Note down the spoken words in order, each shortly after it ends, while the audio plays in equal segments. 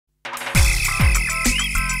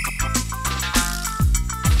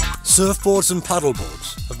Surfboards and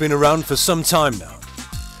paddleboards have been around for some time now,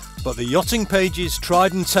 but the Yachting Pages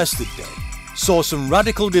tried and tested day saw some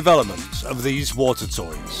radical developments of these water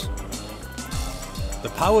toys. The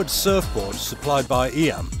powered surfboards supplied by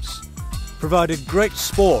EAMS provided great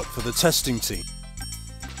sport for the testing team,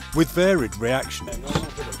 with varied reactions.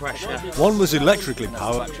 One was electrically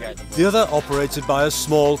powered, the other operated by a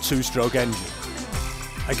small two-stroke engine.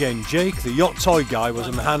 Again, Jake, the yacht toy guy, was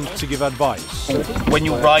on hand to give advice. When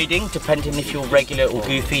you're riding, depending if you're regular or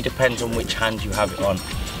goofy, depends on which hand you have it on.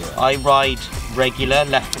 I ride regular,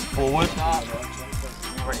 left foot forward.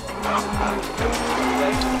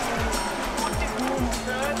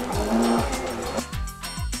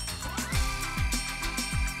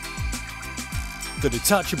 The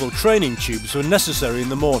detachable training tubes were necessary in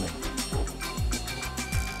the morning.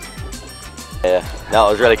 Yeah, that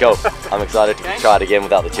was really cool. I'm excited to try it again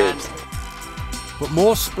without the tubes. But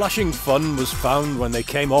more splashing fun was found when they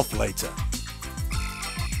came off later.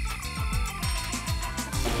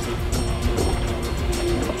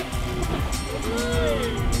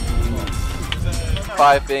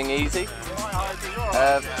 Five being easy.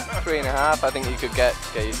 3.5, I think you could get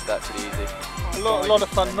used to that pretty easy. A lot of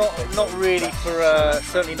fun, not really for,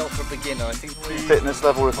 certainly not for a beginner, I think. Fitness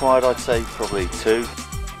level required, I'd say probably 2.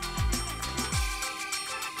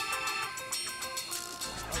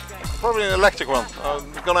 Probably an electric one.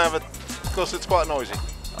 I'm going to have it because it's quite noisy.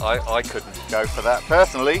 I couldn't go for that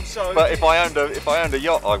personally, but if I owned a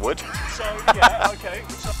yacht, I would. Yeah, okay.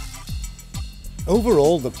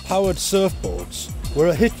 Overall, the powered surfboards were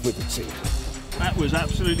a hit with the team. That was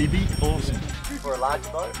absolutely awesome. For a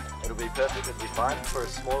large boat, it'll be perfectly fine. For a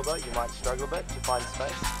small boat, you might struggle a bit to find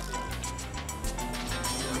space.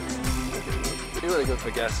 It'd be really good for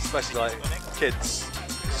guests, especially like kids,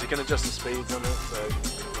 because you can adjust the speeds on it. So.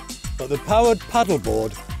 But the powered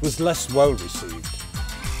paddleboard was less well received.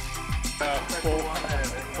 4,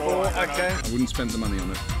 okay. I wouldn't spend the money on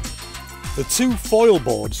it. The 2 foil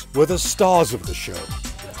boards were the stars of the show,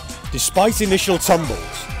 despite initial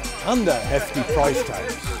tumbles and their hefty price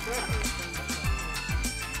tags.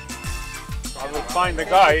 I will find the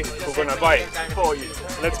guy who's going to buy it for you.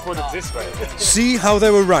 Let's put it this way. See how they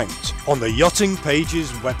were ranked on the Yachting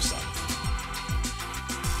Pages website.